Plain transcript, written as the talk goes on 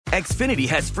Xfinity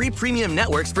has free premium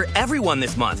networks for everyone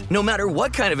this month, no matter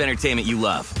what kind of entertainment you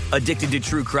love. Addicted to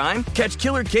true crime? Catch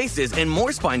killer cases and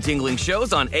more spine-tingling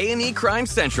shows on A&E Crime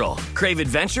Central. Crave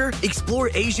adventure? Explore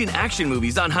Asian action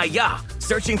movies on Hi-YAH.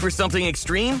 Searching for something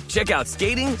extreme? Check out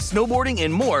skating, snowboarding,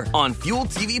 and more on Fuel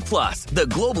TV Plus, the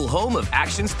global home of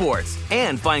action sports.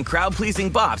 And find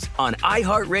crowd-pleasing bops on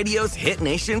iHeartRadio's Hit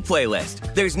Nation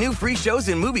playlist. There's new free shows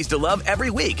and movies to love every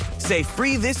week. Say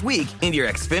free this week in your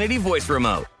Xfinity voice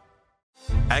remote.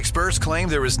 Experts claim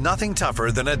there is nothing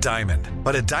tougher than a diamond.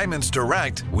 But at Diamonds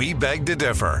Direct, we beg to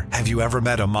differ. Have you ever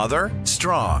met a mother?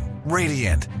 Strong,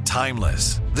 radiant,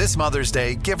 timeless. This Mother's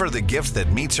Day, give her the gift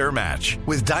that meets her match.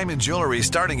 With diamond jewelry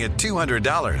starting at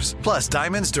 $200. Plus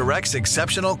Diamonds Direct's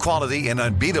exceptional quality and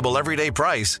unbeatable everyday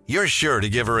price, you're sure to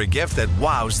give her a gift that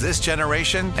wows this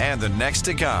generation and the next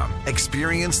to come.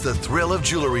 Experience the thrill of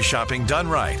jewelry shopping done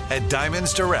right at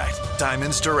Diamonds Direct.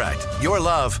 Diamonds Direct. Your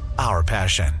love, our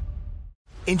passion.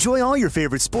 Enjoy all your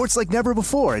favorite sports like never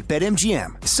before at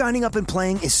BetMGM. Signing up and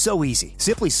playing is so easy.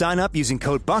 Simply sign up using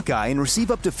code Buckeye and receive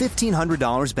up to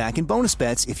 $1,500 back in bonus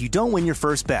bets if you don't win your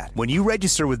first bet. When you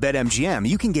register with BetMGM,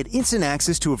 you can get instant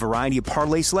access to a variety of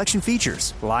parlay selection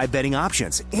features, live betting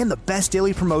options, and the best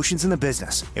daily promotions in the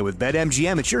business. And with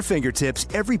BetMGM at your fingertips,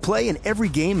 every play and every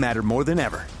game matter more than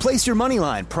ever. Place your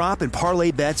moneyline, prop, and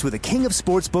parlay bets with the king of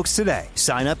sportsbooks today.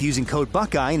 Sign up using code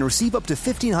Buckeye and receive up to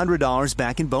 $1,500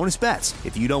 back in bonus bets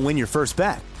if you don't win your first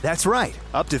bet. That's right,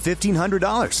 up to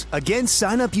 $1,500. Again,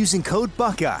 sign up using code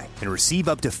Buckeye and receive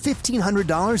up to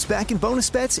 $1,500 back in bonus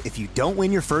bets if you don't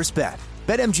win your first bet.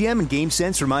 BetMGM and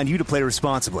GameSense remind you to play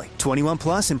responsibly. 21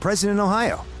 plus and present in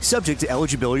Ohio. Subject to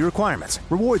eligibility requirements.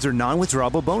 Rewards are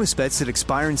non-withdrawable bonus bets that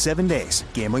expire in 7 days.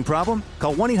 Gambling problem?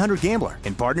 Call 1-800-GAMBLER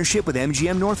in partnership with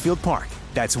MGM Northfield Park.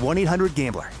 That's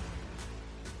 1-800-GAMBLER.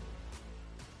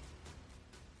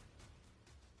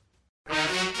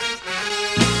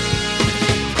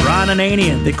 Ron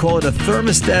Ananian, they call it a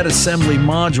thermostat assembly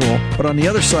module, but on the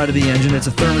other side of the engine, it's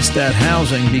a thermostat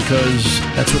housing because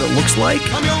that's what it looks like.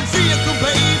 I'm your vehicle,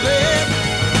 baby.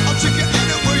 I'll take you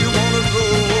anywhere you want to go.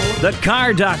 The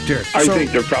Car Doctor. I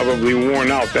think they're probably worn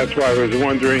out. That's why I was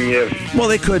wondering if... Well,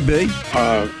 they could be.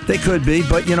 They could be,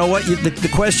 but you know what? The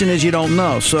question is you don't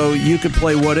know, so you could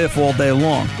play what if all day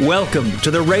long. Welcome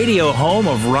to the radio home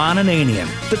of Ron Ananian,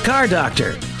 the Car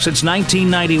Doctor. Since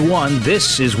 1991,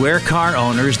 this is where car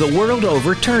owners the world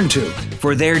over turn to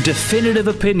for their definitive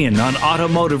opinion on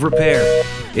automotive repair.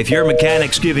 If your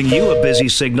mechanic's giving you a busy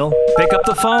signal, pick up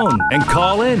the phone and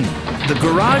call in. The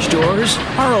garage doors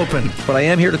are open. But I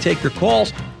am here to take your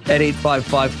calls at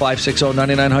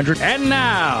 855-560-9900. And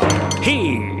now,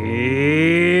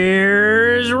 here's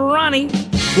Ronnie.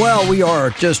 Well, we are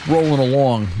just rolling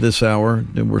along this hour,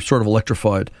 and we're sort of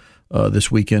electrified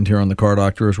this weekend here on the Car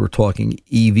Doctor as we're talking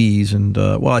EVs and,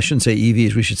 well, I shouldn't say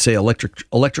EVs, we should say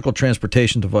electrical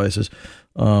transportation devices.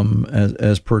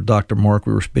 As per Dr. Mark,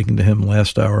 we were speaking to him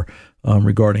last hour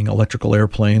regarding electrical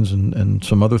airplanes and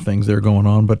some other things that are going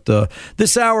on. But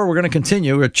this hour we're going to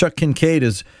continue. Chuck Kincaid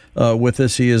is with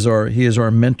us. He is our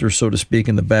mentor, so to speak,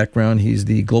 in the background. He's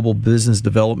the global business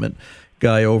development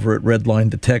guy over at Redline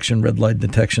Detection,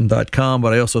 redlinedetection.com.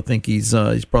 But I also think he's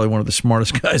probably one of the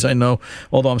smartest guys I know,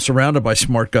 although I'm surrounded by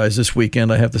smart guys this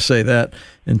weekend, I have to say that,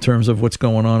 in terms of what's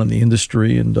going on in the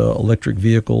industry and electric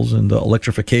vehicles and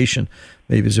electrification,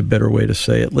 maybe is a better way to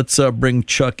say it. Let's bring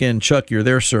Chuck in. Chuck, you're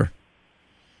there, sir.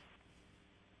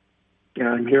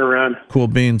 Yeah, I'm here, Ron. Cool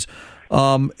beans.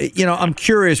 I'm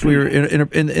curious. We were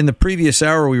in the previous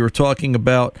hour, we were talking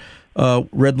about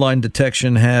Redline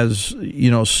Detection has,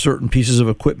 certain pieces of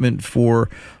equipment for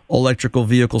electrical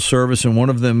vehicle service, and one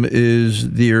of them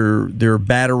is their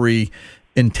battery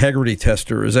integrity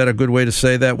tester. Is that a good way to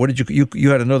say that? What did you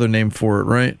had another name for it,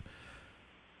 right?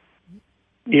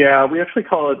 Yeah, we actually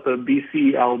call it the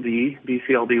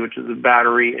BCLD, which is a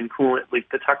battery and coolant leak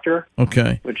detector.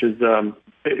 Okay. Which is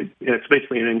it's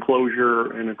basically an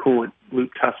enclosure and a coolant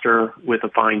loop tester with a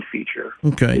find feature.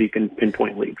 Okay. So you can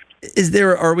pinpoint leaks.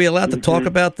 Are we allowed to talk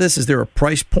about this? Is there a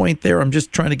price point there? I'm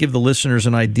just trying to give the listeners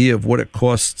an idea of what it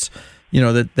costs.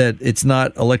 That it's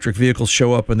not electric vehicles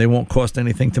show up and they won't cost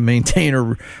anything to maintain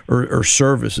or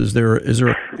service. Is there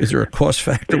a cost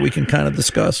factor we can kind of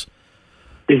discuss?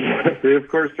 Yeah, of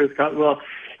course, there's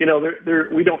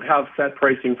we don't have set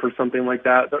pricing for something like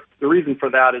that. The reason for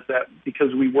that is that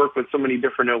because we work with so many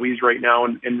different OEs right now,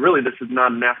 and really this is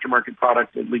not an aftermarket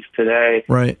product, at least today.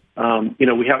 Right.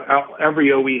 We have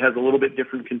every OE has a little bit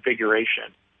different configuration,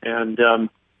 and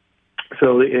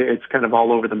so it's kind of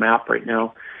all over the map right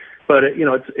now. But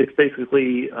it's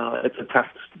basically it's a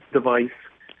test device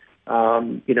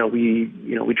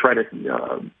We try to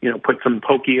put some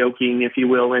poke-yoking, if you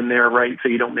will, in there, right? So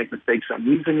you don't make mistakes on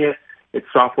using it. It's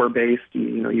software based.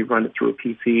 You run it through a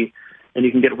PC, and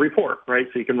you can get a report, right?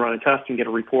 So you can run a test and get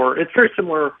a report. It's very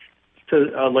similar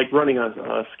to like running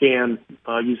a scan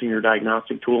using your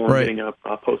diagnostic tool and getting a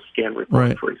post-scan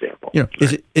report, for example.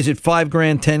 Is it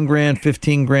 $5,000, $10,000,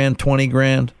 $15,000,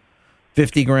 $20,000,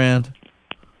 $50,000?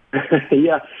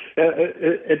 Yeah,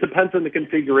 it depends on the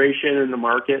configuration and the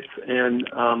markets, and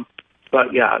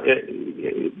but yeah,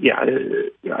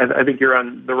 I think you're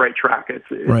on the right track.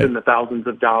 It's in the thousands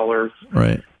of dollars,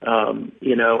 right? And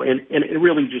it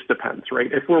really just depends, right?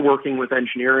 If we're working with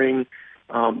engineering,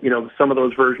 some of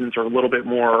those versions are a little bit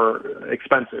more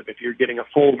expensive. If you're getting a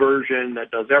full version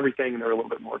that does everything, they're a little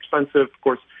bit more expensive. Of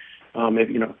course,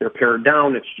 maybe if they're pared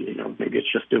down, it's maybe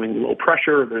it's just doing low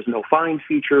pressure. There's no find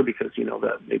feature because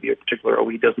that maybe a particular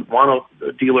OE doesn't want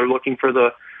a dealer looking for the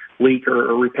leak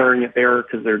or repairing it there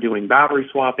because they're doing battery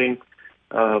swapping.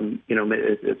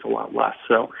 It's a lot less.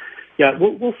 So, yeah,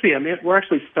 we'll see. I mean, we're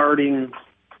actually starting,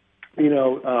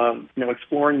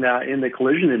 exploring that in the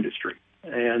collision industry,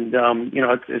 and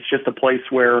it's just a place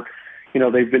where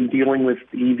they've been dealing with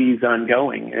EVs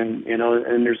ongoing, and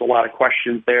there's a lot of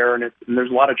questions there, and there's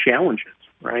a lot of challenges,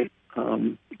 right?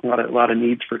 A lot of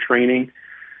needs for training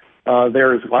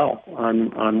there as well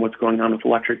on what's going on with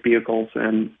electric vehicles,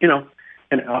 and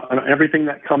everything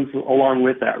that comes along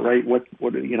with that, right? What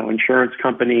insurance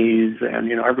companies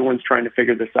and everyone's trying to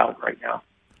figure this out right now.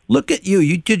 Look at you.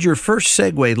 You did your first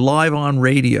segue live on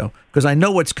radio because I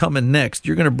know what's coming next.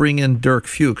 You're going to bring in Dirk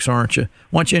Fuchs, aren't you?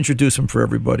 Why don't you introduce him for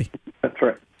everybody? That's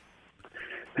right.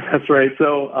 That's right.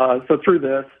 So through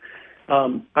this,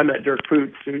 I met Dirk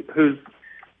Fuchs, who's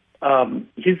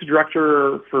he's the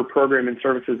director for program and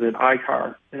services at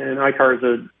ICAR, and ICAR is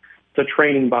a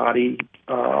training body,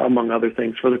 among other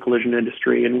things, for the collision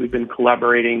industry, and we've been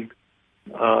collaborating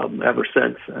ever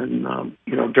since. And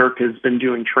Dirk has been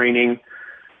doing training.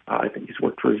 I think he's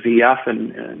worked for VF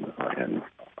and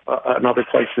other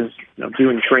places,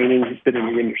 doing training. He's been in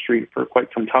the industry for quite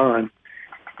some time,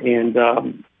 and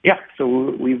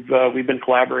so we've been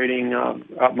collaborating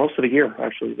most of the year,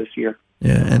 actually, this year.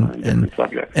 Yeah,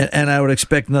 and I would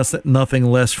expect nothing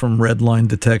less from Red Line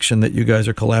Detection that you guys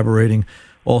are collaborating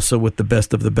also with the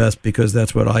best of the best, because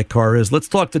that's what ICAR is. Let's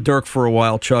talk to Dirk for a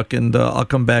while, Chuck, and I'll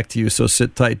come back to you, so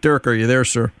sit tight. Dirk, are you there,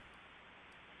 sir?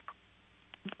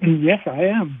 Yes, I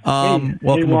am.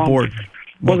 Welcome aboard.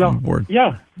 Welcome aboard.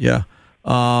 Yeah. Yeah.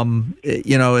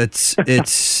 It's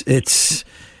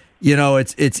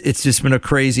just been a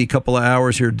crazy couple of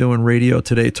hours here doing radio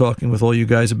today, talking with all you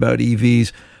guys about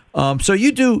EVs. So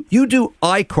you do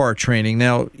ICAR training.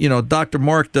 Now, Dr.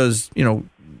 Mark does,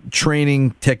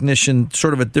 training technician,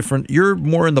 sort of a different, you're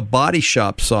more in the body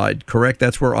shop side, correct?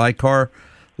 That's where ICAR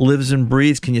lives and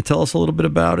breathes. Can you tell us a little bit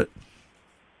about it?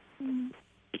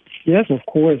 Yes, of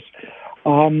course.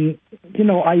 ICAR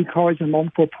is a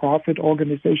non-for-profit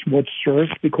organization which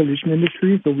serves the collision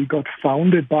industry. So we got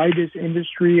founded by this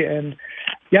industry, and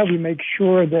we make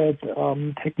sure that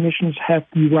technicians have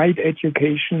the right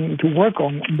education to work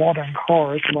on modern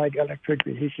cars like electric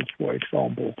vehicles, for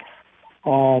example.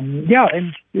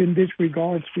 And in this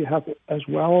regards, we have as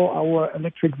well our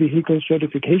electric vehicle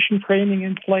certification training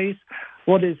in place.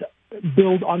 What is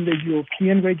built under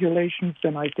European regulations,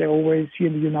 and I say always here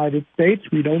in the United States,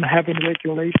 we don't have a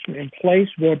regulation in place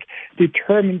what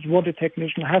determines what a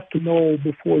technician has to know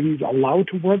before he's allowed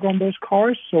to work on those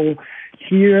cars. So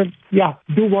here,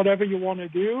 do whatever you want to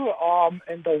do,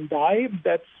 and don't die.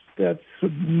 That's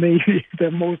maybe the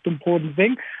most important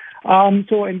thing. And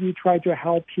we try to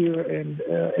help here and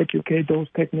educate those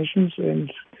technicians.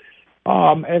 And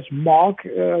as Mark,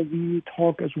 we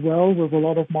talk as well with a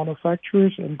lot of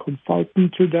manufacturers and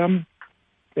consultant to them.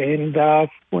 And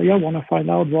want to find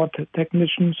out what is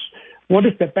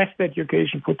the best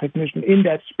education for technicians in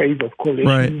that space of collision.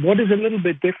 Right. What is a little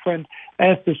bit different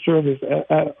as the service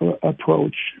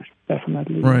approach,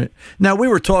 definitely. Right. Now, we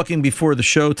were talking before the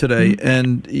show today,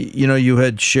 and, you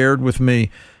had shared with me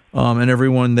and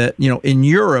everyone that, in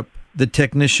Europe, the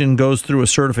technician goes through a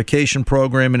certification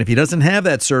program, and if he doesn't have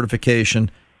that certification,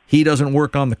 he doesn't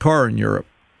work on the car in Europe.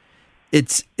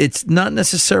 It's not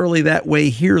necessarily that way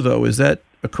here, though. Is that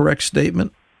a correct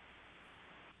statement?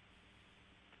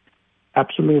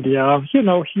 Absolutely.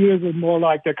 Here is more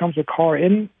like there comes a car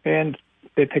in, and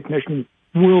the technician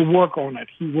will work on it.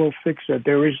 He will fix it.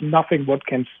 There is nothing what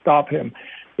can stop him.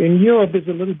 In Europe, it's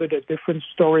a little bit a different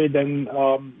story than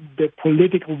the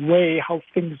political way how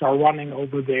things are running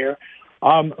over there.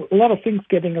 A lot of things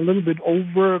getting a little bit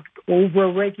over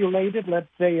regulated, let's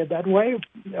say it that way.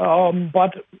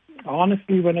 But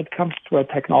honestly, when it comes to a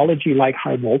technology like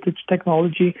high voltage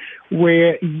technology,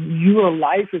 where your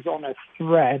life is on a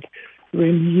thread.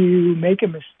 When you make a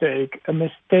mistake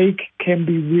can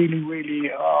be really, really,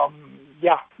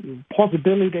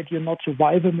 possibility that you'll not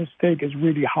survive a mistake is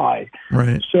really high.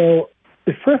 Right. So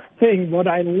the first thing, what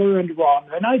I learned, Ron,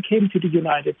 when I came to the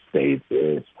United States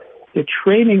is the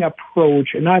training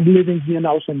approach, and I'm living here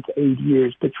now since 8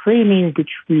 years, the training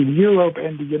between Europe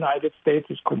and the United States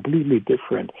is completely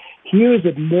different. Here is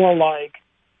it more like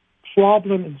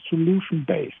problem and solution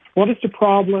based. What is the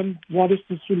problem? What is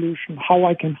the solution? How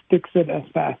I can fix it as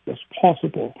fast as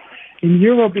possible. In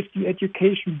Europe, it's the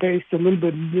education based, a little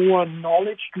bit more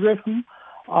knowledge driven.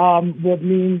 What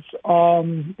means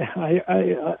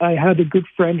I had a good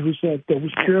friend who said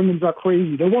those Germans are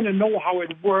crazy. They want to know how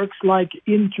it works, like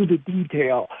into the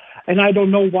detail. And I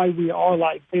don't know why we are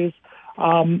like this.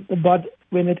 But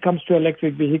when it comes to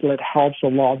electric vehicle, it helps a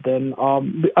lot. Then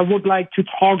I would like to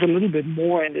talk a little bit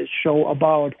more in this show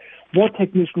about what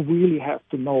technicians really have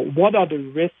to know. What are the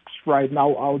risks right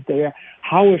now out there?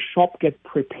 How a shop gets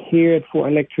prepared for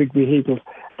electric vehicles?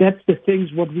 That's the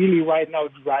things what really right now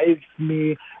drives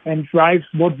me and drives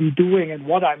what we're doing and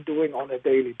what I'm doing on a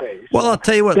daily basis. Well, I'll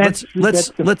tell you what. Let's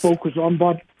focus on.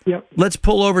 But yeah, let's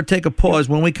pull over, take a pause.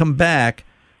 When we come back,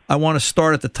 I want to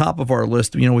start at the top of our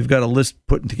list. You know, we've got a list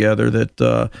put together that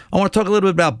I want to talk a little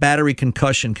bit about battery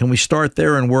concussion. Can we start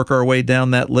there and work our way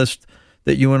down that list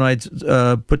that you and I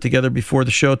put together before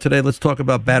the show today? Let's talk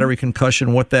about battery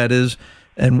concussion, what that is,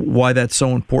 and why that's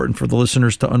so important for the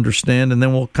listeners to understand, and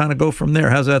then we'll kind of go from there.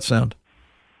 How's that sound?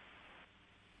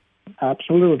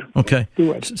 Absolutely. Okay.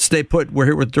 Do it. Stay put. We're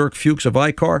here with Dirk Fuchs of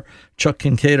iCar, Chuck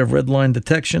Kincaid of Redline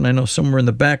Detection. I know somewhere in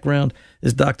the background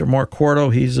is Dr. Mark Quarto.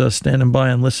 He's standing by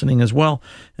and listening as well.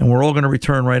 And we're all going to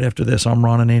return right after this. I'm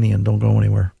Ron Ananian. Don't go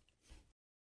anywhere.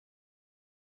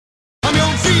 I'm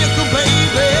your vehicle, baby.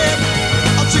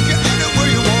 I'll take you anywhere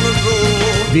you want to go.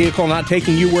 Vehicle not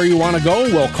taking you where you want to go?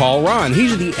 Well, call Ron.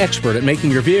 He's the expert at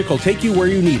making your vehicle take you where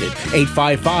you need it.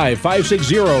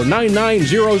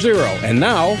 855-560-9900. And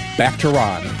now, back to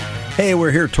Ron. Hey,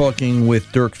 we're here talking with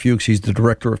Dirk Fuchs. He's the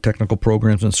Director of Technical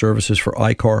Programs and Services for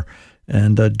iCar.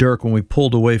 And Dirk, when we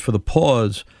pulled away for the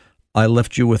pause, I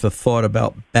left you with a thought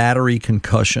about battery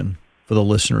concussion for the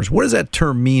listeners. What does that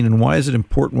term mean, and why is it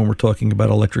important when we're talking about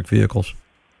electric vehicles?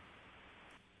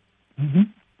 Mm-hmm.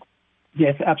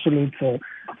 Yes, absolutely. So,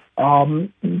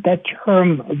 that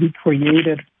term we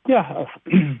created, a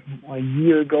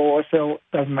year ago or so,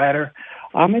 doesn't matter.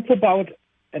 It's about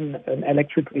an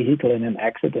electric vehicle in an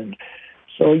accident.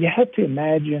 So you have to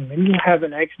imagine when you have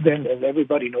an accident, as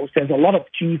everybody knows, there's a lot of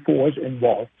G-force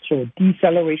involved. So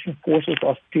deceleration forces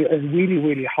are still really,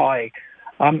 really high.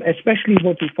 Especially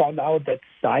what we found out that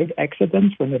side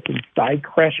accidents, when it's a side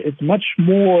crash, it's much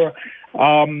more,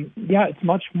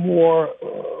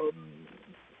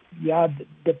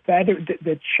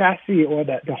 the chassis or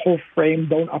the whole frame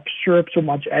don't absorb so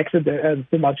much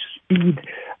so much speed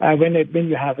when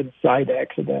you have a side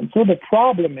accident. So the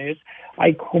problem is,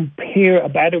 I compare a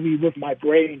battery with my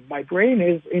brain. My brain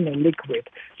is in a liquid,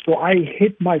 so I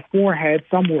hit my forehead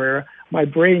somewhere. My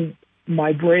brain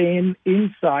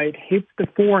inside hits the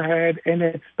forehead, and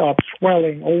it stops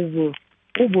swelling over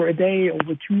a day,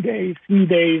 over 2 days, 3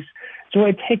 days. So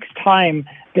it takes time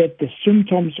that the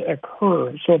symptoms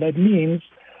occur. So that means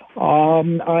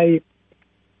I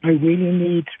really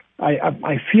need.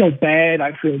 I feel bad.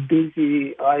 I feel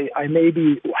dizzy. I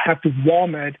maybe have to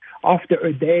vomit after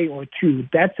a day or two.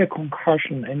 That's a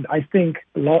concussion, and I think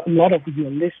a lot of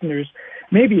your listeners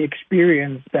maybe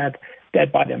experience that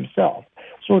by themselves.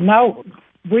 So now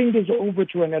bring this over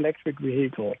to an electric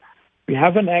vehicle. We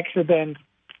have an accident,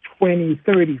 20,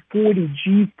 30, 40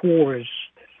 G-force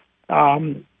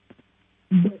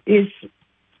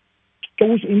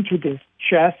goes into this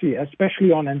chassis,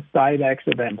 especially on a side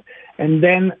accident. And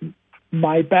then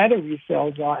my battery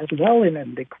cells are as well in a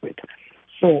liquid.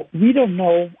 So we don't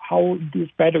know how this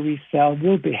battery cell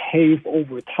will behave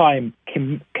over time.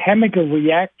 Chemical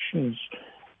reactions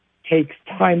takes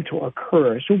time to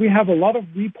occur. So we have a lot of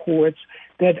reports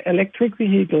that electric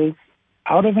vehicles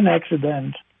out of an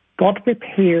accident got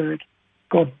repaired,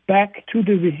 got back to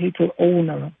the vehicle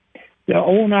owner. The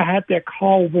owner had their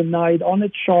car overnight on a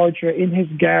charger in his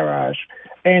garage,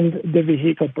 and the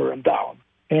vehicle burned down.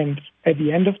 And at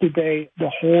the end of the day, the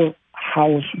whole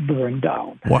house burned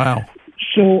down. Wow.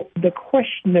 So the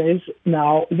question is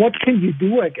now, what can you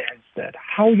do against that?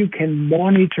 How you can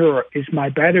monitor, is my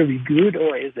battery good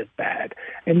or is it bad?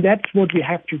 And that's what we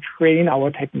have to train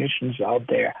our technicians out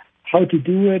there, how to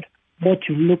do it, what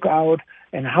to look out,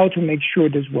 and how to make sure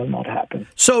this will not happen.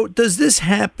 So does this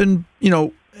happen,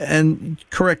 and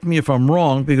correct me if I'm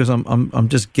wrong because I'm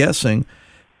just guessing,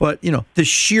 but the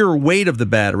sheer weight of the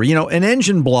battery, an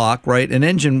engine block, right? An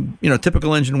engine,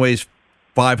 typical engine weighs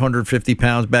 550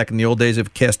 pounds back in the old days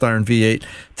of cast iron V8.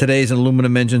 Today's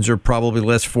aluminum engines are probably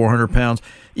less, 400 pounds.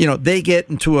 They get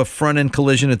into a front end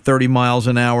collision at 30 miles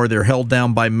an hour. They're held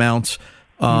down by mounts.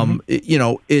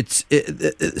 It's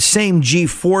same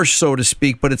G-force, so to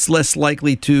speak, but it's less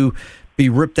likely to be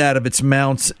ripped out of its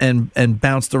mounts and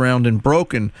bounced around and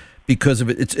broken because of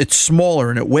it. It's smaller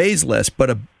and it weighs less.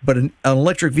 But an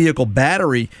electric vehicle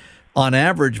battery, on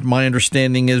average, my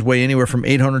understanding is weigh anywhere from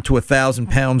 800 to 1,000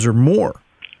 pounds or more,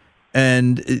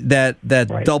 and that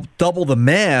Right. double the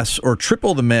mass or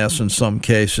triple the mass in some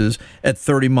cases at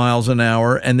 30 miles an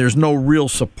hour, and there's no real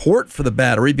support for the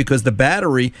battery because the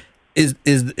battery is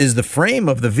the frame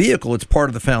of the vehicle. It's part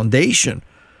of the foundation.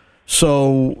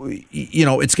 So,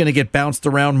 it's going to get bounced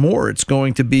around more. It's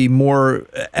going to be more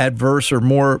adverse or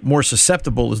more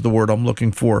susceptible is the word I'm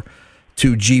looking for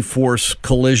to G-force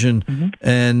collision.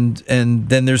 And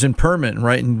then there's impermanent,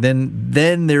 right? And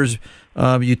then there's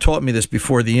you taught me this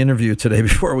before the interview today,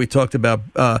 before we talked about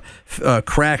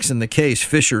cracks in the case,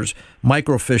 fissures,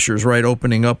 micro fissures, right,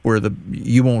 opening up where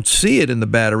you won't see it in the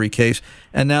battery case,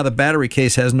 and now the battery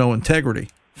case has no integrity.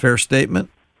 Fair statement?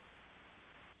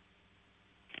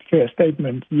 Fair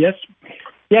statement, yes.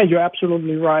 Yeah, you're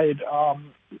absolutely right.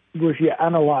 If you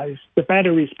analyze, the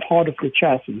battery is part of the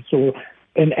chassis. So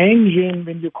an engine,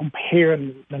 when you compare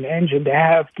an engine, they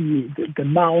have the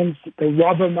mounts, the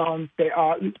rubber mounts, they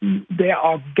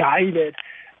are guided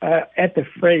at the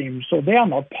frame, so they are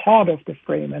not part of the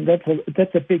frame, and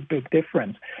that's a big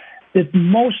difference. The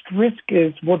most risk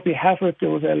is what we have with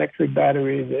those electric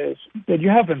batteries is that you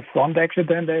have a front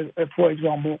accident, for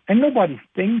example, and nobody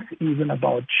thinks even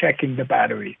about checking the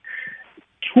battery.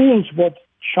 Tools, what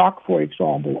Chuck, for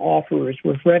example, offers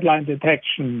with redline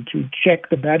detection to check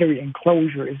the battery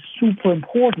enclosure is super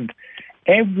important.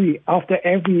 After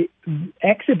every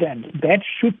accident, that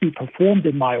should be performed,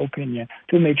 in my opinion,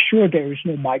 to make sure there is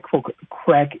no micro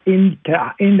crack in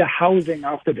the housing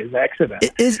after this accident.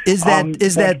 Is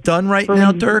that done right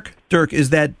now, Dirk? Dirk,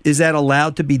 is that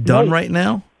allowed to be done right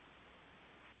now?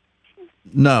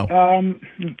 No.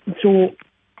 So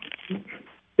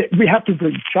we have to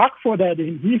bring Chuck for that,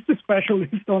 and he's the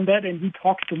specialist on that, and he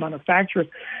talks to manufacturers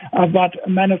about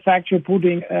manufacturer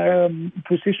putting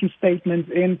position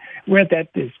statements in where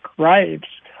that describes,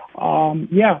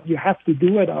 you have to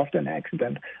do it after an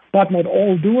accident, but not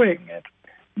all doing it.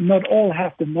 Not all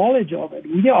have the knowledge of it.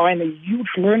 We are in a huge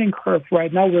learning curve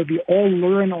right now where we all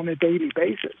learn on a daily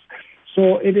basis.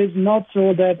 So it is not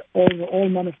so that all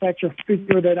manufacturers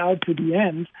figure that out to the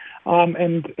end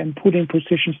and putting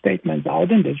position statements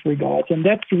out in this regard. And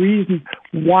that's the reason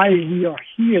why we are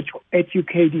here to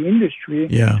educate the industry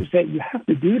to say you have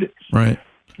to do this. Right.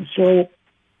 So,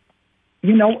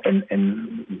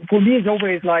 and for me it's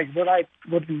always like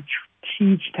what we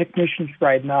teach technicians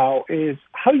right now is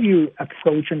how you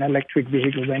approach an electric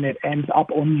vehicle when it ends up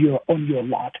on your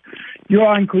lot. You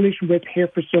are in collision repair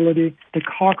facility. The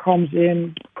car comes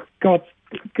in,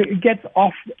 gets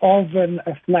off of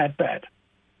a flatbed,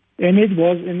 and it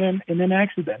was in an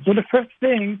accident. So the first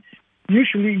thing,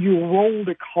 usually you roll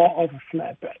the car off a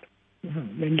flatbed.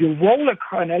 When you roll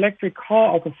an electric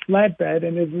car off a flatbed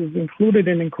and it is included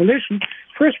in a collision,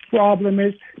 first problem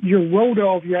is your rotor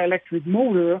of your electric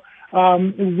motor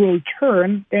will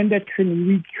turn, and that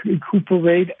can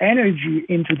recuperate energy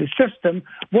into the system.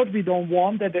 What we don't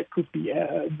want, that could be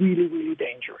really, really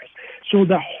dangerous. So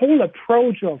the whole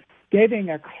approach of getting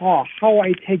a car, how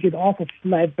I take it off a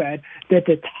flatbed, that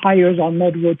the tires are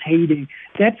not rotating,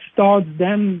 that starts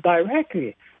them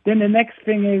directly. Then the next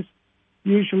thing is,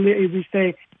 usually we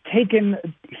say, take in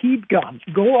heat guns,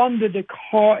 go under the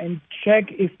car and check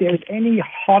if there's any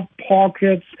hot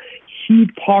pockets, heat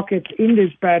pockets in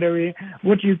this battery,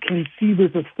 what you can see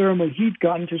with a thermal heat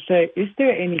gun to say, is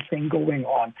there anything going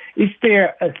on? Is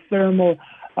there a thermal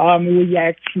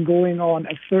reaction going on?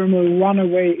 A thermal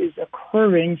runaway is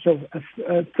occurring, so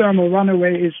a thermal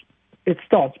runaway it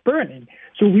starts burning.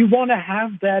 So we want to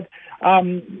have that.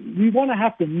 We want to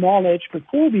have the knowledge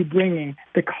before we bringing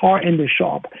the car in the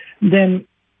shop. Then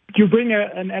you bring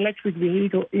an electric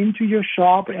vehicle into your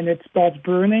shop and it starts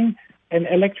burning. An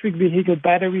electric vehicle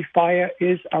battery fire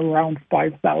is around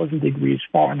 5,000 degrees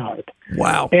Fahrenheit.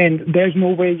 Wow. And there's no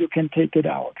way you can take it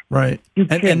out. Right. You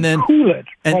can then cool it,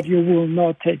 but you will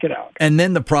not take it out. And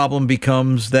then the problem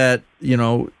becomes that,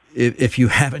 if you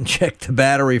haven't checked the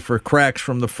battery for cracks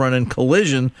from the front end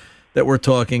collision that we're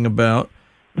talking about,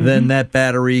 then that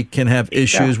battery can have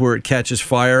issues where it catches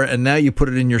fire, and now you put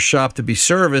it in your shop to be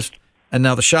serviced, and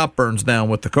now the shop burns down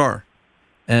with the car.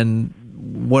 And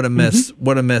what a mess!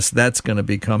 What a mess that's going to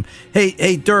become.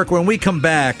 Hey, Dirk. When we come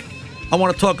back, I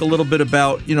want to talk a little bit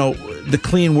about the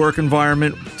clean work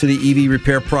environment to the EV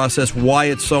repair process, why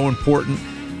it's so important,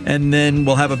 and then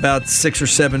we'll have about 6 or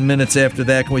 7 minutes after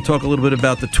that. Can we talk a little bit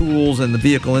about the tools and the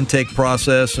vehicle intake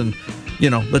process? And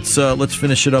let's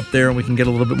finish it up there, and we can get a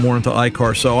little bit more into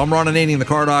iCar. So I'm Ron Ananian, the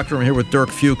Car Doctor. I'm here with Dirk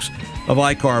Fuchs of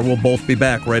iCar. We'll both be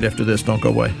back right after this. Don't go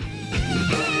away.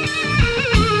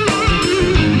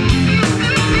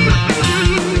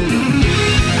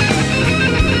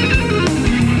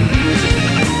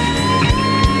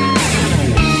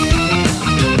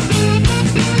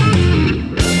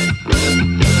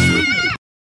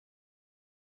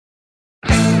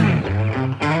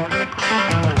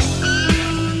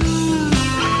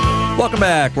 Welcome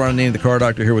back. Ron Ananian, the Car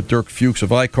Doctor, here with Dirk Fuchs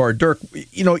of iCar. Dirk,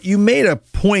 you made a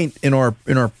point in our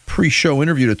pre-show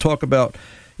interview to talk about,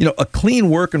 a clean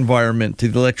work environment to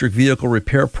the electric vehicle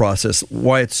repair process,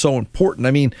 why it's so important.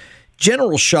 I mean,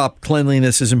 general shop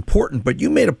cleanliness is important, but you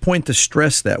made a point to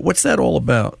stress that. What's that all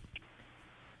about?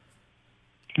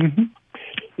 Mm-hmm.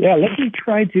 Yeah, let me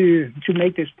try to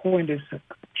make this point as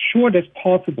short as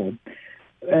possible.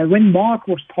 When Mark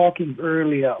was talking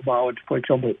earlier about, for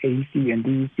example, AC and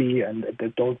DC and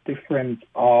those different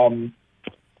currents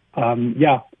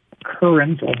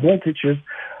or voltages,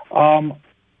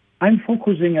 I'm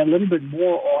focusing a little bit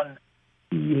more on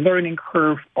the learning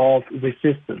curve of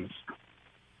resistance.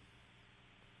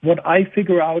 What I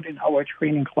figure out in our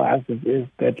training classes is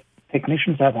that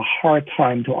technicians have a hard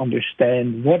time to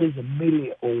understand what is a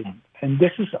milliohm. And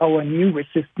this is our new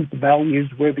resistance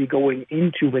values where we're going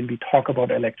into when we talk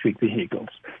about electric vehicles.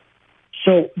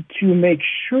 So to make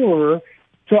sure,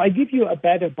 I give you a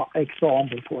better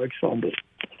example, for example.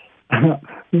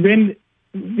 When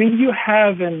you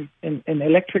have an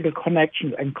electrical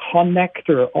connection and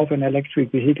connector of an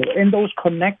electric vehicle, and those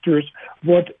connectors,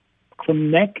 what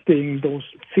connecting those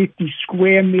 50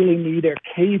 square millimeter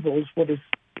cables, what is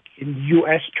in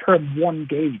U.S. term 1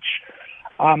 gauge,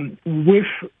 with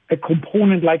a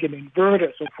component like an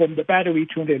inverter, so from the battery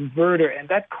to the inverter, and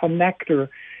that connector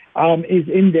is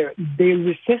in there. The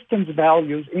resistance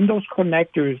values in those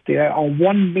connectors, there are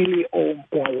 1 milliohm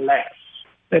or less.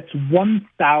 That's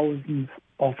 1,000th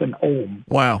of an ohm.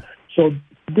 Wow. So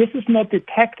this is not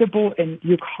detectable, and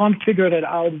you can't figure that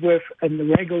out with a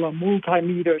regular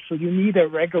multimeter. So you need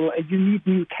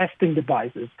new testing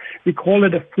devices. We call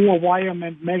it a 4-wire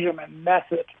measurement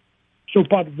method. So,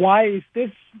 but why is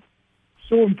this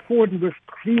so important with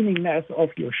cleanliness of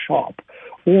your shop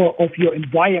or of your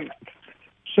environment?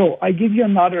 So I give you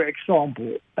another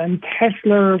example. And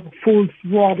Tesla full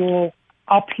throttle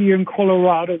up here in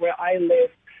Colorado where I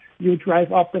live, you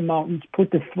drive up the mountains,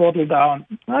 put the throttle down.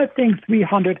 I think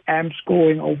 300 amps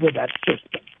going over that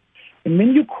system. And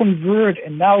when you convert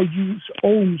and now use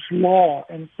Ohm's law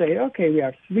and say, okay, we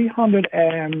have 300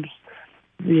 amps,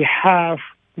 we have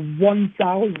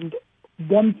 1,000th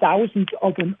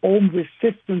of an ohm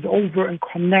resistance over a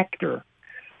connector.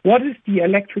 What is the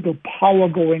electrical power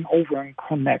going over a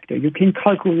connector? You can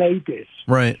calculate this.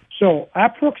 Right. So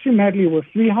approximately with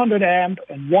 300 amp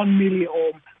and 1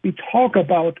 milliohm, we talk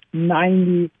about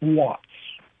 90 watts.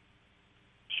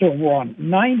 So Ron,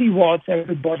 90 watts,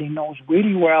 everybody knows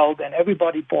really well, then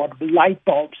everybody bought light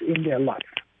bulbs in their life.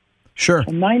 Sure.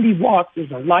 And 90 watts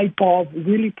is a light bulb,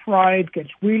 really bright, gets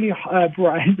really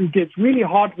bright. It gets really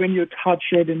hot when you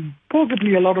touch it, and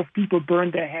possibly a lot of people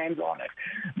burn their hands on it.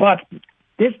 But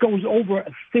this goes over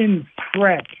a thin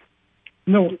thread.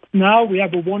 No, now we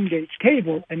have a 1-gauge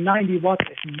cable, and 90 watts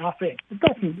is nothing. It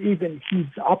doesn't even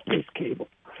heat up this cable.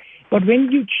 But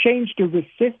when you change the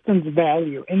resistance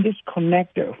value in this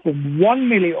connector from 1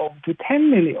 milliohm to 10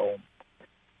 milliohm,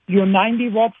 your 90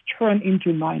 watts turn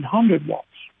into 900 watts.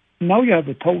 Now you have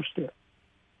a toaster.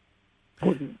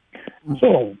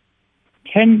 So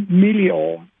 10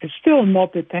 milliohm is still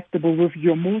not detectable with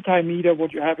your multimeter,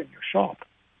 what you have in your shop.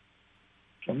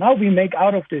 So now we make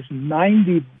out of this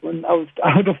 10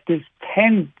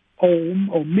 ohm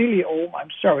or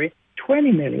milliohm,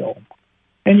 20 milliohm.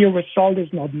 And your result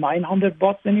is not 900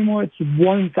 watts anymore, it's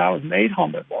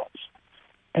 1,800 watts.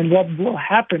 And what will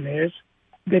happen is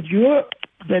that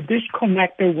this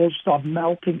connector will start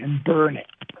melting and burning.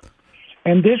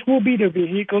 And this will be the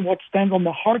vehicle what stands on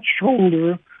the hard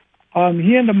shoulder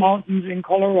here in the mountains in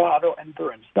Colorado and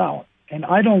burns down. And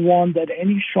I don't want that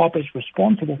any shop is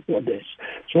responsible for this.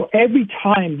 So every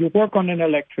time you work on an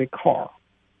electric car,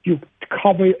 you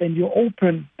cover and you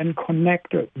open and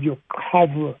connector, you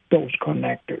cover those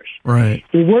connectors. Right.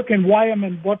 The work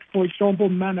environment, what, for example,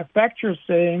 manufacturers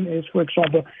saying is, for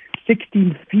example,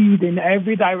 16 feet in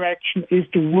every direction is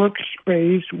the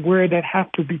workspace where that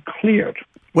have to be cleared.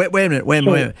 Wait a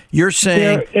minute. You're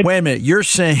saying,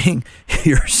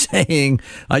 You're saying,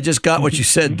 I just got what you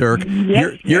said, Dirk.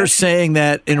 You're saying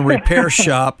that in a repair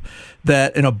shop,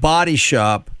 that in a body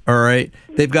shop, all right,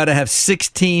 they've got to have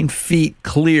 16 feet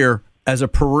clear as a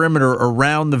perimeter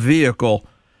around the vehicle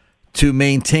to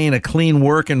maintain a clean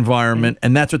work environment,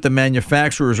 and that's what the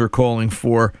manufacturers are calling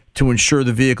for to ensure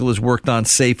the vehicle is worked on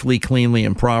safely, cleanly,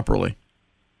 and properly.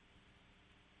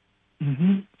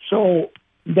 Mm-hmm. So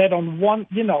that on one,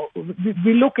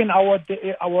 we look in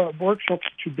our workshops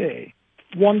today,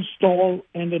 one stall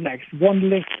and the next, one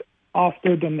lift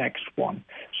after the next one.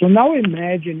 So now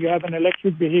imagine you have an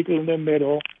electric vehicle in the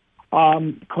middle,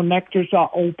 connectors are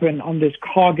open on this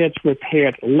car gets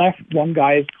repaired. Left, one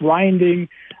guy is grinding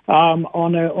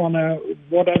on a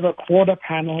whatever quarter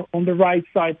panel. On the right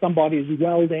side, somebody is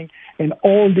welding, and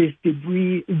all this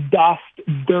debris, dust,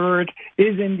 dirt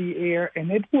is in the air, and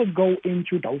it will go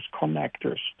into those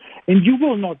connectors. And you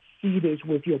will not see this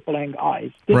with your blank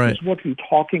eyes. This is what we're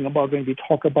talking about when we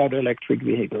talk about electric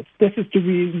vehicles. This is the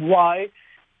reason why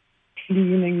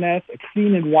cleanliness, a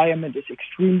clean environment is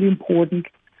extremely important.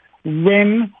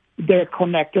 When the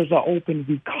connectors are open,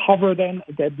 we cover them,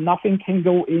 that nothing can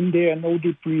go in there, no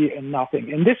debris and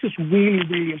nothing. And this is really,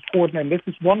 really important. And this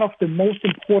is one of the most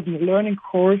important learning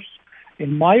curves,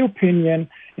 in my opinion.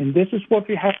 And this is what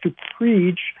we have to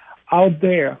preach out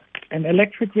there. An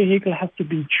electric vehicle has to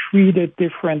be treated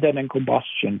different than a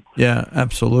combustion. Yeah,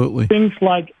 absolutely. Things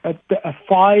like a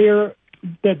fire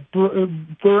that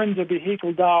burns a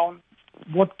vehicle down,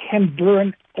 what can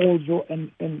burn also a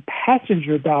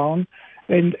passenger down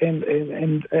and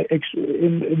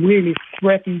really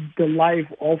threaten the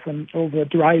life of a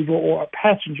driver or a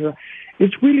passenger.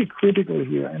 It's really critical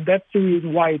here, and that's the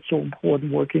reason why it's so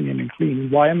important working in a clean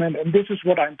environment. And this is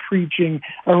what I'm preaching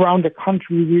around the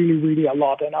country really, really a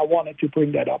lot, and I wanted to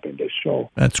bring that up in this show.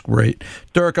 That's great.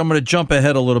 Dirk, I'm going to jump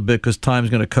ahead a little bit because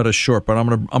time's going to cut us short, but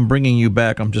I'm bringing you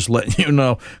back. I'm just letting you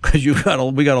know because we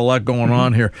got a lot going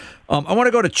on here. I want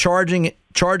to go to charging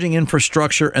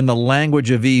infrastructure and the language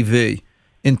of EV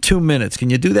in 2 minutes. Can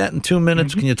you do that in 2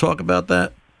 minutes? Can you talk about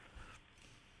that?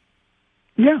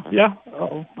 Yeah.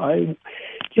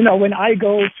 When I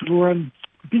go to a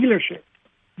dealership,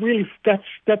 really,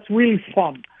 that's really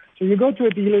fun. So you go to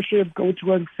a dealership, go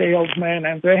to a salesman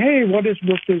and say, hey, what is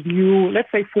with this new,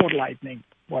 let's say Ford Lightning,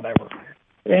 whatever.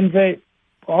 And they,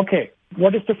 okay,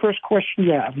 what is the first question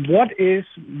you have? What is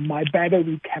my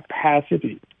battery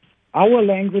capacity? Our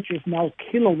language is now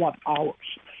kilowatt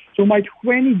hours. So my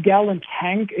 20-gallon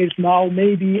tank is now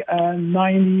maybe a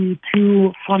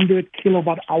 9,200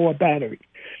 kilowatt-hour battery.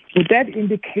 So that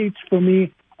indicates for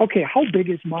me, okay, how big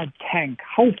is my tank?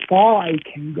 How far I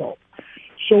can go?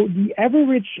 So the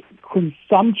average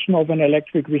consumption of an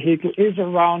electric vehicle is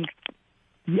around,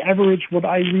 the average, what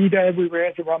I read everywhere,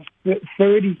 is around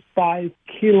 35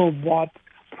 kilowatt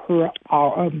per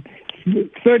hour,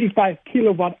 35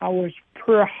 kilowatt hours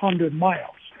per 100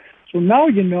 miles. So now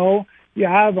you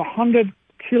have a 100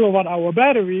 kilowatt hour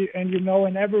battery, and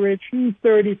an average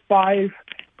 35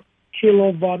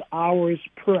 kilowatt hours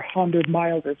per 100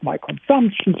 miles is my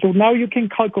consumption. So now you can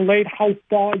calculate how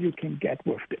far you can get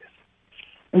with this.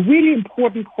 A really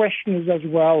important question is as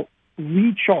well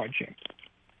recharging.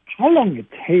 How long it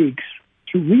takes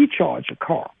to recharge a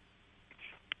car.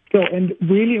 So, and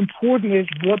really important is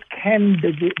what can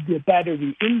the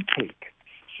battery intake.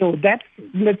 So that's,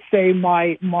 let's say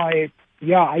I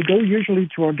go usually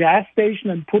to a gas station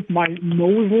and put my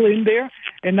nozzle in there.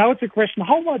 And now it's a question,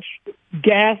 how much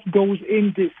gas goes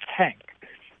in this tank?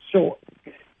 So,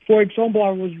 for example, I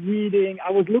was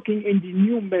looking in the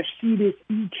new Mercedes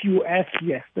EQS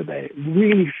yesterday.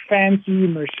 Really fancy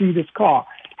Mercedes car.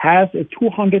 Has a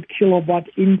 200 kilowatt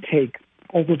intake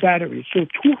of the battery. So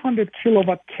 200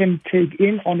 kilowatt can take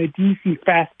in on a DC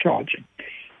fast charging.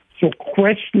 So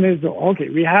question is, okay,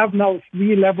 we have now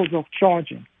 3 levels of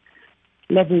charging.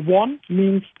 Level 1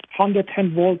 means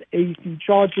 110 volt AC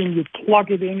charging. You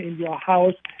plug it in your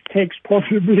house, takes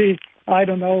possibly,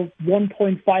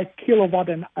 1.5 kilowatt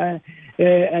an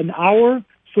hour.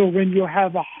 So when you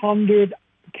have 100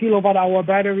 kilowatt hour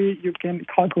battery, you can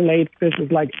calculate this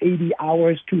is like 80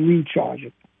 hours to recharge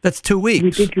it. That's 2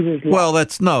 weeks. Ridiculous. Well,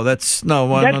 that's 2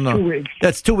 weeks.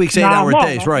 That's 2 weeks, 8-hour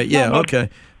days, right? Yeah, okay.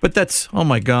 But that's, oh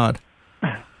my God.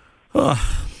 So,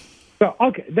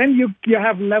 okay, then you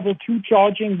have level 2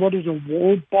 charging. What is a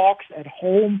wall box at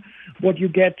home? What you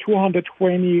get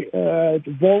 220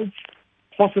 volts,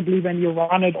 possibly when you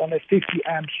run it on a 50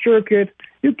 amp circuit.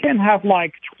 You can have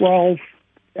like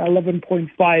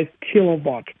 11.5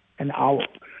 kilowatt an hour.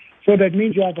 So that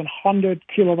means you have a 100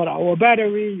 kilowatt hour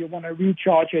battery. You want to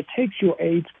recharge it. Takes you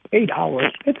eight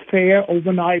hours. It's fair.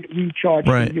 Overnight recharge.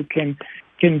 Right. You can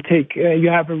take. You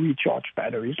have a recharge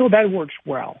battery, so that works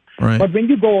well. Right. But when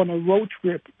you go on a road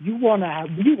trip, you want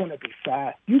to be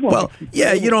fast. You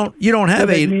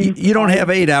don't have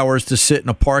 8 hours to sit in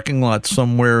a parking lot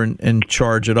somewhere and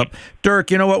charge it up.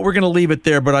 Dirk, you know what? We're going to leave it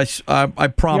there, but I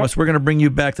promise we're going to bring you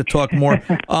back to talk more.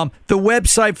 The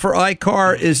website for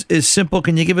iCar is simple.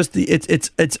 Can you give us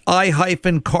it's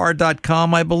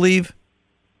i-car.com, I believe.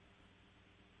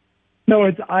 No,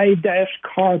 it's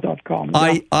i-car.com.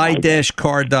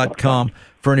 i-car.com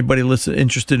for anybody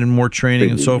interested in more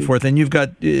training and so forth. And you've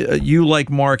got, you like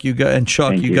Mark, and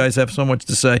Chuck, you guys have so much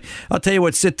to say. I'll tell you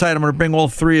what, sit tight. I'm going to bring all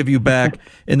three of you back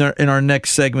in our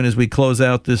next segment as we close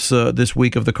out this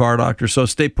week of The Car Doctor. So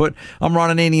stay put. I'm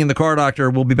Ron Ananian, The Car Doctor.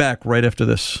 We'll be back right after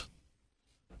this.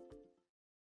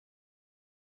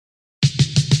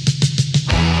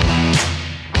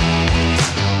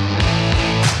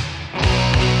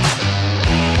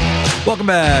 Welcome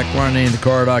back. Ron Ananian, The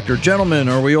Car Doctor. Gentlemen,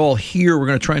 are we all here? We're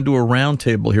going to try and do a round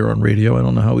table here on radio. I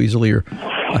don't know how easily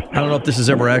I don't know if this has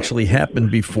ever actually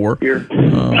happened before.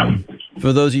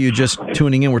 For those of you just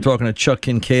tuning in, we're talking to Chuck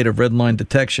Kincaid of Redline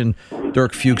Detection,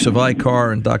 Dirk Fuchs of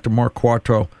iCar, and Dr. Mark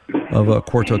Quarto of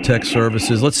Quarto Tech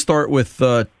Services. Let's start with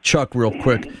Chuck real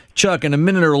quick. Chuck, in a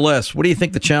minute or less, what do you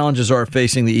think the challenges are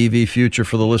facing the EV future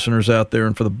for the listeners out there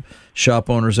and for the shop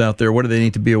owners out there? What do they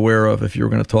need to be aware of if you were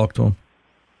going to talk to them?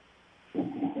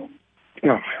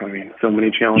 Oh, I mean, so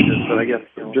many challenges, but I guess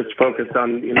just focused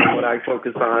on, what I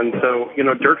focus on. So,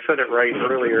 Dirk said it right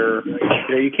earlier.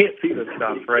 You can't see this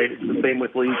stuff, right? It's the same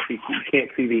with leaks. You can't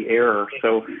see the error.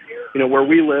 So, where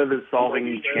we live is solving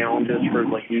these challenges for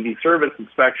like EV service,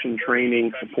 inspection,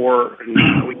 training, support,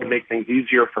 and we can make things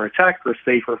easier for a tech or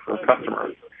safer for a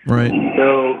customer. Right.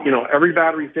 So, every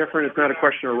battery's different. It's not a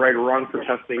question of right or wrong for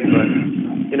testing, but,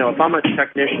 if I'm a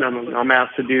technician, I'm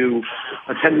asked to do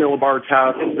a 10 millibar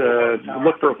test,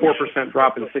 look for a 4%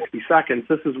 drop in 60 seconds.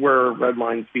 This is where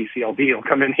Redline's BCLB will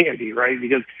come in handy, right?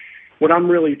 Because what I'm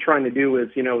really trying to do is,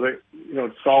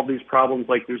 solve these problems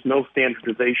like there's no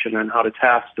standardization on how to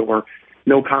test or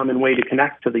no common way to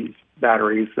connect to these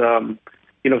batteries. Some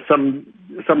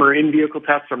are in-vehicle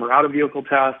tests, some are out-of-vehicle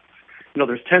tests.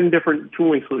 There's 10 different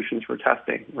tooling solutions for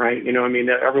testing, right?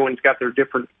 Everyone's got their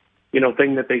different,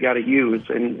 thing that they got to use.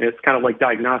 And it's kind of like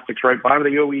diagnostics, right? Buy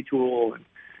the OE tool. And,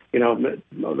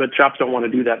 the shops don't want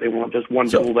to do that. They want just one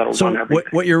tool that'll run everything.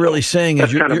 What you're really saying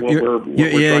is what we're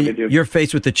trying to do. You're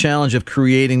faced with the challenge of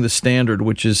creating the standard,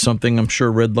 which is something I'm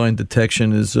sure Redline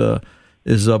Detection is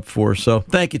up for. So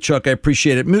thank you, Chuck. I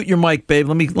appreciate it. Mute your mic, babe.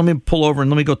 Let me pull over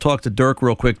and let me go talk to Dirk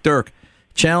real quick. Dirk,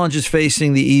 challenges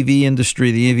facing the EV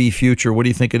industry, the EV future. What do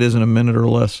you think it is in a minute or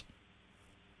less?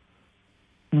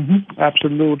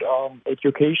 Absolute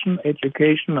education.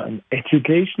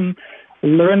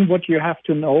 Learn what you have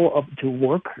to know to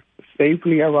work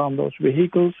safely around those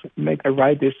vehicles, make the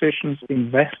right decisions,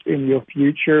 invest in your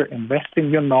future, invest in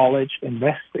your knowledge,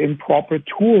 invest in proper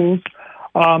tools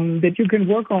that you can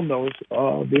work on those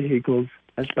vehicles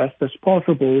as best as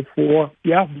possible for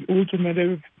the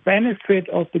ultimate benefit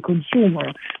of the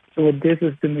consumer. So this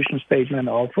is the mission statement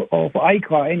of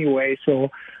iCar anyway.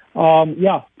 So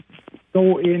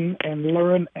go in and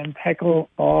learn and tackle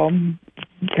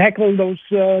those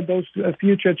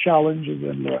future challenges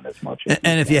and learn as much.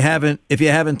 And if you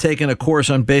haven't taken a course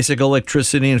on basic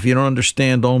electricity, and if you don't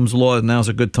understand Ohm's law, now's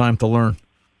a good time to learn.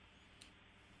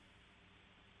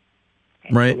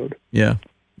 Right? Yeah.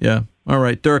 All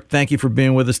right, Dirk. Thank you for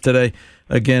being with us today.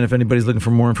 Again, if anybody's looking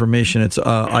for more information, it's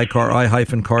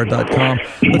i-car.com.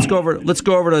 Let's go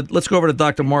over to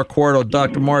Dr. Mark Quarto.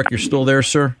 Dr. Mark, you're still there,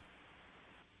 sir?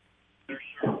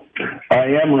 I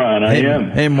am, Ron. I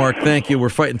am. Hey, Mark, thank you. We're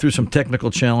fighting through some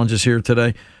technical challenges here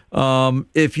today.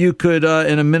 If you could,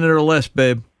 in a minute or less,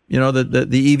 babe,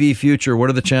 the EV future, what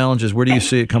are the challenges? Where do you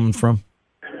see it coming from?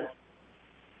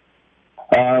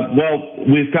 Well,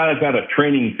 we've kind of got a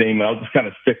training theme. I'll just kind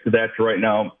of stick to that for right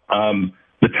now.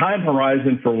 The time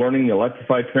horizon for learning the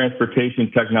electrified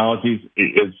transportation technologies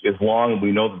is long, and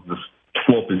we know that the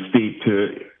slope is steep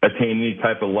to attain any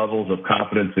type of levels of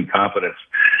confidence and competence.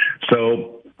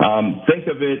 So think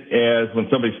of it as when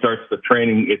somebody starts the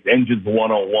training, it's engines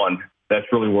 101. That's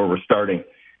really where we're starting.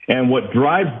 And what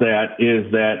drives that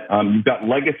is that you've got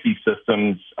legacy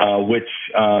systems, which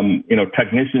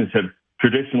technicians have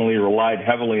traditionally relied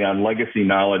heavily on legacy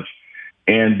knowledge,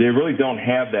 and they really don't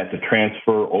have that to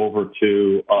transfer over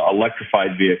to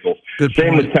electrified vehicles.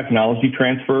 Same with technology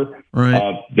transfer.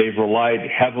 Right. They've relied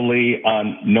heavily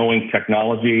on knowing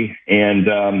technology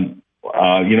and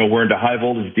we're into high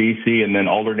voltage DC and then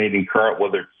alternating current,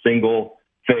 whether it's single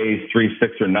phase, 3,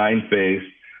 6, or 9 phase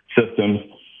systems.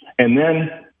 And then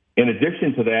in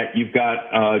addition to that, you've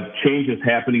got changes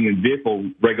happening in vehicle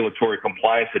regulatory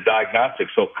compliance and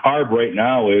diagnostics. So CARB right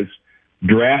now is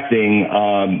drafting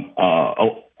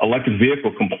electric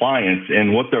vehicle compliance,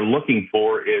 and what they're looking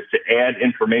for is to add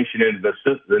information into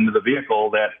the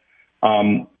vehicle that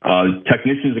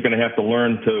technicians are going to have to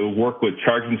learn to work with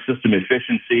charging system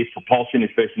efficiency, propulsion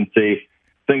efficiency,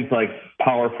 things like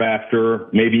power factor,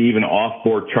 maybe even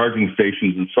off-board charging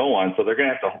stations and so on. So they're going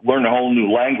to have to learn a whole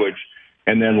new language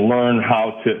and then learn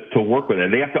how to work with it.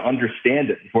 They have to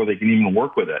understand it before they can even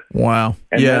work with it. Wow.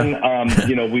 And then,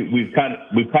 we've kind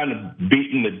of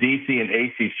beaten the DC and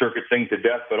AC circuit thing to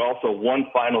death, but also one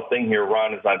final thing here,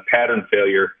 Ron, is on pattern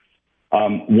failure.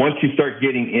 Once you start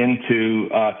getting into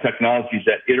technologies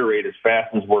that iterate as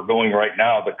fast as we're going right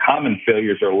now, the common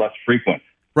failures are less frequent.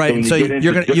 Right. So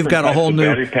you've got a whole new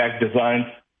battery pack designs.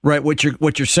 Right. What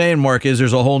you're saying, Mark, is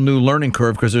there's a whole new learning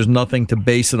curve because there's nothing to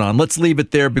base it on. Let's leave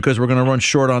it there because we're going to run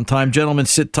short on time. Gentlemen,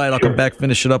 sit tight. I'll come back,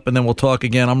 finish it up, and then we'll talk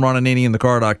again. I'm Ron Ananian, the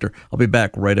Car Doctor. I'll be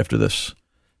back right after this.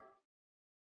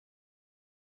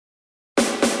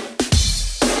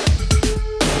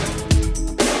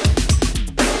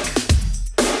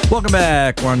 Welcome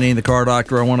back. Ron Ananian, the Car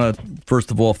Doctor. I want to first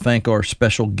of all thank our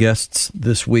special guests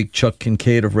this week, Chuck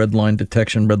Kincaid of Redline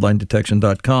Detection,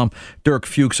 redlinedetection.com, Dirk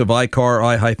Fuchs of iCar,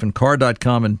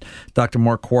 i-car.com, and Dr.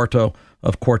 Mark Quarto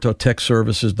of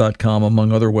QuartoTechServices.com,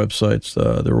 among other websites.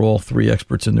 They're all three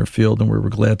experts in their field, and we were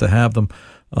glad to have them.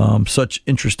 Such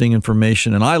interesting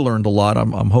information, and I learned a lot.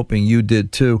 I'm hoping you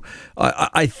did too.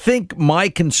 I think my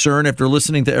concern after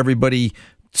listening to everybody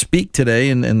speak today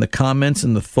and the comments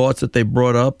and the thoughts that they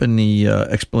brought up and the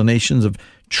explanations of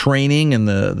training and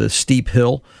the steep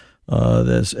hill,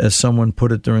 as someone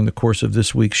put it during the course of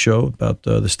this week's show about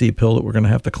the steep hill that we're going to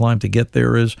have to climb to get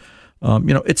there is,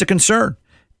 it's a concern.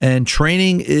 And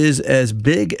training is as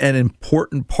big an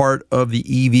important part of the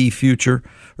EV future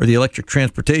or the electric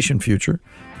transportation future,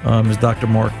 as Dr.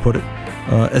 Mark put it,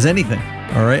 as anything.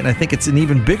 All right. And I think it's an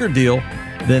even bigger deal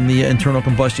than the internal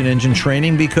combustion engine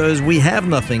training because we have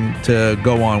nothing to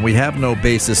go on. We have no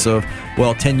basis of,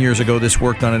 10 years ago this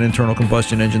worked on an internal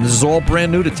combustion engine. This is all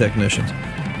brand new to technicians.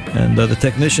 And the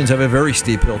technicians have a very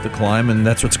steep hill to climb, and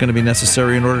that's what's going to be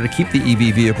necessary in order to keep the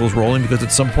EV vehicles rolling because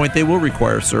at some point they will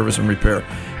require service and repair.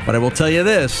 But I will tell you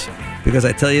this, because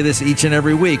I tell you this each and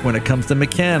every week when it comes to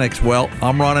mechanics,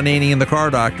 I'm Ron Ananian, the Car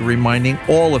Doctor, reminding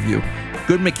all of you,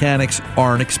 good mechanics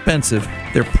aren't expensive.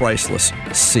 They're priceless.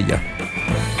 See ya.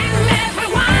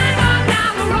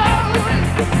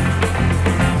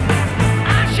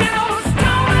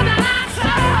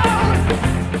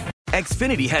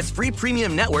 Xfinity has free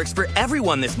premium networks for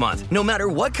everyone this month, no matter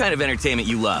what kind of entertainment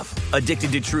you love.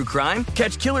 Addicted to true crime?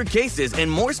 Catch killer cases and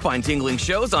more spine-tingling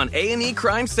shows on A&E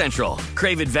Crime Central.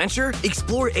 Crave adventure?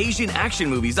 Explore Asian action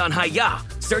movies on Hi-Ya.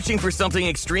 Searching for something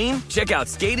extreme? Check out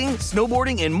skating,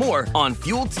 snowboarding, and more on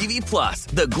Fuel TV Plus,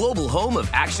 the global home of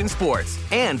action sports.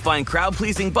 And find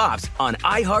crowd-pleasing bops on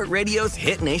iHeartRadio's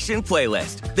Hit Nation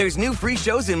playlist. There's new free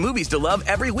shows and movies to love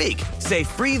every week. Say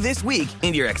free this week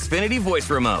in your Xfinity voice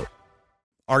remote.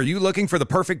 Are you looking for the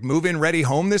perfect move-in ready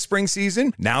home this spring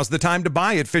season? Now's the time to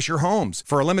buy at Fisher Homes.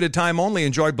 For a limited time only,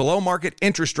 enjoy below-market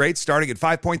interest rates starting at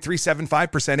 5.375%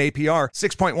 APR,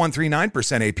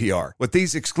 6.139% APR. With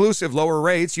these exclusive lower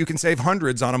rates, you can save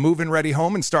hundreds on a move-in ready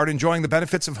home and start enjoying the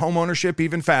benefits of homeownership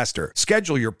even faster.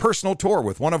 Schedule your personal tour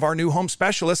with one of our new home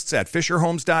specialists at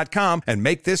FisherHomes.com and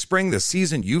make this spring the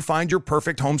season you find your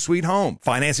perfect home sweet home.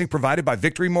 Financing provided by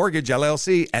Victory Mortgage,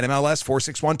 LLC, NMLS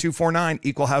 461249,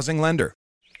 Equal Housing Lender.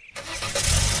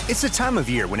 It's the time of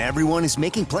year when everyone is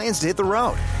making plans to hit the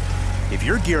road. If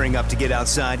you're gearing up to get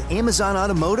outside, Amazon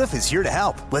Automotive is here to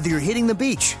help. Whether you're hitting the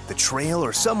beach, the trail,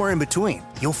 or somewhere in between,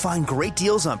 you'll find great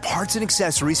deals on parts and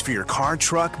accessories for your car,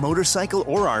 truck, motorcycle,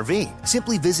 or RV.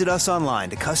 Simply visit us online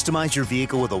to customize your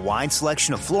vehicle with a wide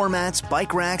selection of floor mats,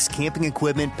 bike racks, camping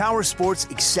equipment, power sports,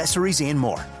 accessories, and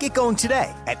more. Get going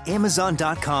today at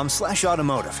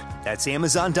Amazon.com/automotive. That's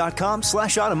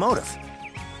Amazon.com/automotive.